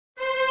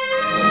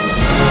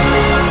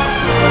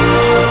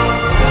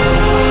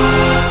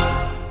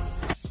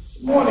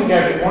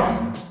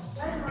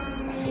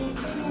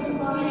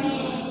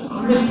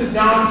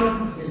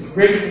Johnson. It's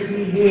great to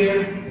be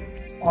here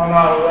on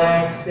our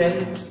last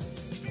day.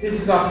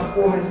 This is our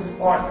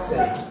Performing Arts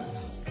Day.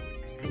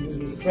 This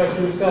is a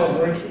special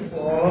celebration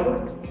for all of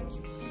us.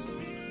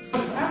 I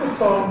have a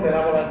song that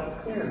I would like to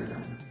play.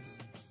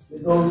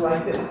 It goes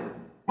like this.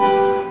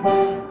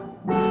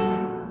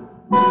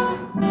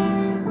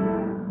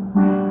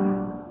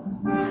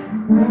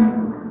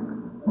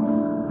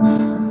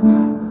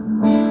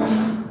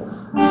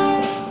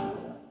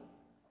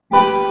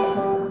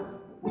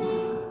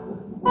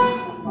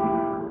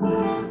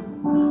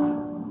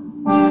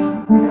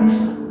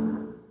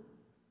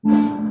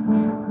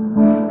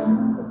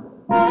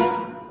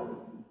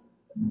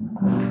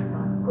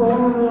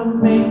 Gonna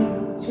make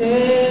a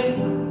change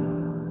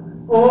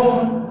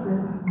for once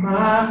in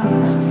my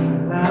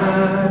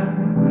life.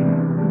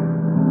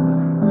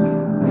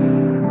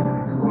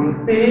 It's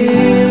gonna be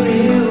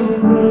real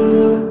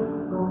good.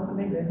 Gonna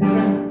make it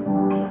happen.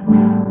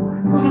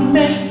 Gonna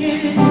make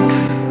it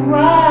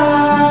right.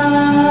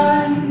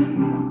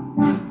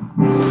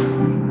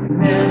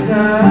 And as I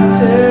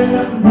turn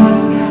up my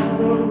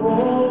counter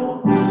wall,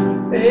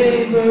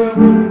 favor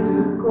to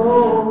go.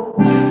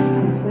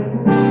 It's when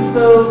you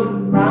blow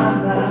my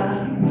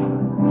life.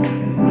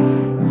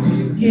 I see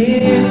the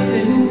kids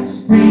in the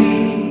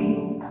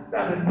street,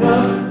 got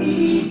enough to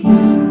eat.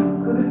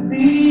 Could it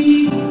be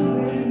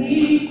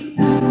really?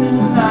 And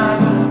I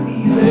don't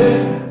see their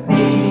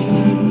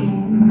need.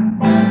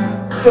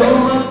 So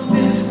much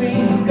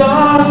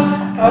disregard,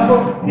 I'm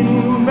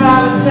walking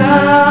out of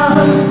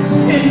town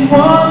in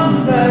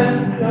one last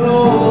go.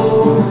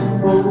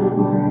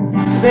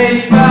 They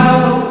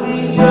follow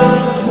each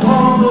other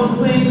on the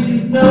way, you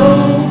know.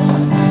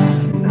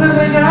 Cause I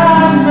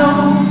got no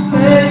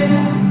place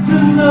to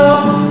know.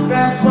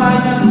 That's why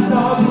I'm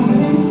starting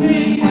with me.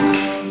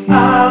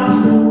 I'm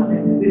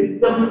starting with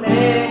the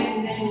man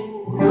in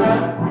the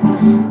rock.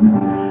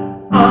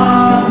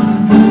 I'm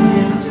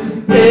starting to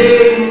play.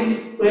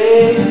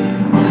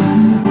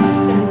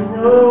 And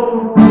no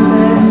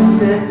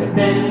message of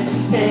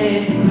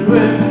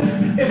anywhere.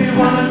 If you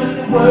wanna make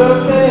the world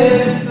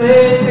better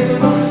place, take a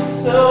look at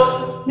yourself,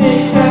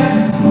 make that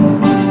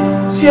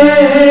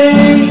change.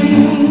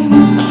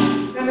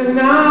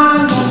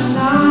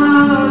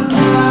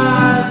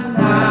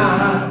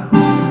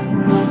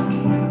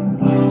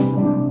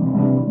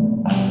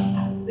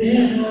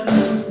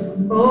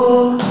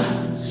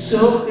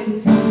 So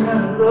it's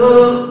kind of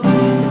love,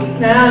 it's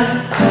nice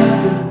to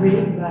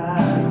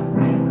realize.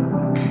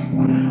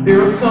 There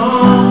are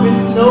some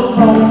with no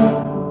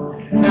home,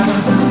 and I'm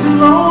looking too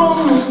long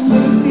to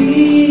be,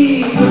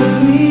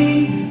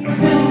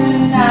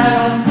 pretending I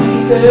don't see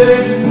their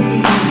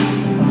need.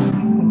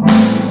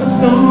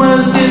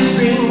 Someone's just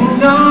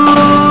been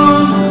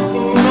on,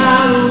 and I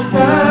don't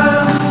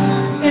cry,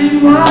 and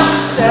watch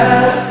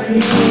that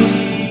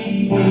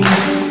dream.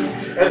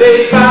 They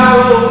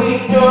follow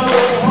each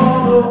other all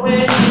the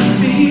way to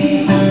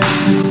see.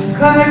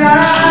 Cause I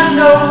got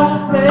no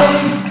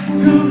place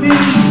to be.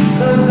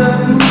 Cause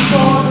I'm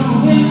falling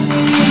with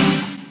me.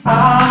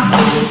 I'm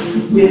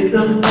living with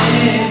the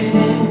man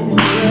in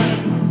the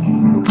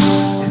room.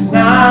 And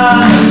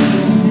I'm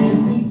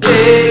living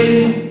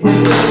today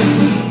with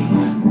me.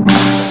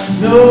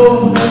 No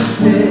one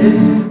says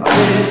I'm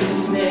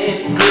living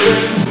anywhere.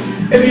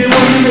 If you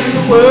want to make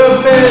the world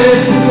a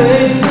better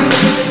place,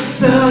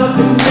 yourself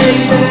and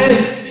make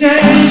that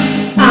change.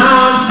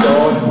 I'm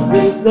starting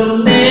with the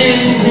man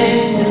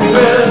in the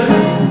room.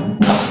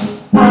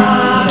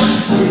 I'm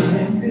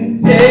living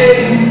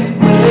today's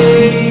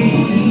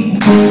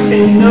way.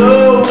 And no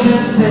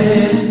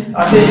message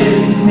I've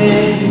been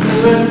in the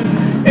room.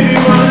 If you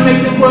want to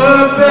make the world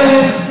a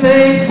better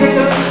place, take a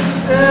look at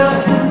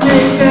yourself and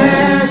make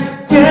that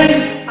change.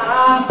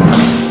 I'm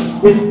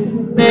starting with the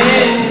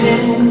man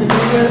in the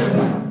room.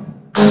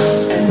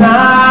 And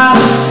I'm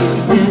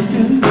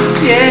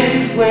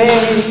change way.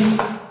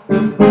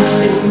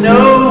 And no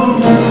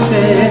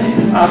message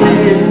I've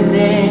been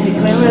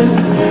declaring.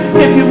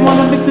 If you want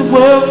to make the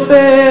world a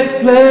better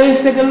place,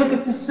 take a look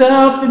at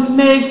yourself and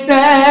make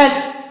that.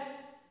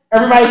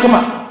 Everybody come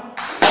up.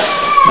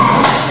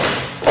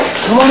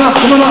 Come on up,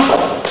 come on up.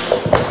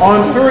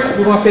 On three,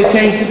 we're going to say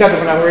change together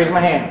when I raise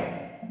my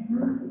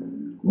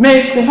hand.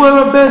 Make the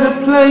world a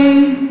better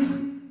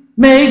place.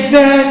 Make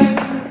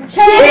that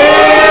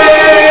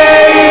change.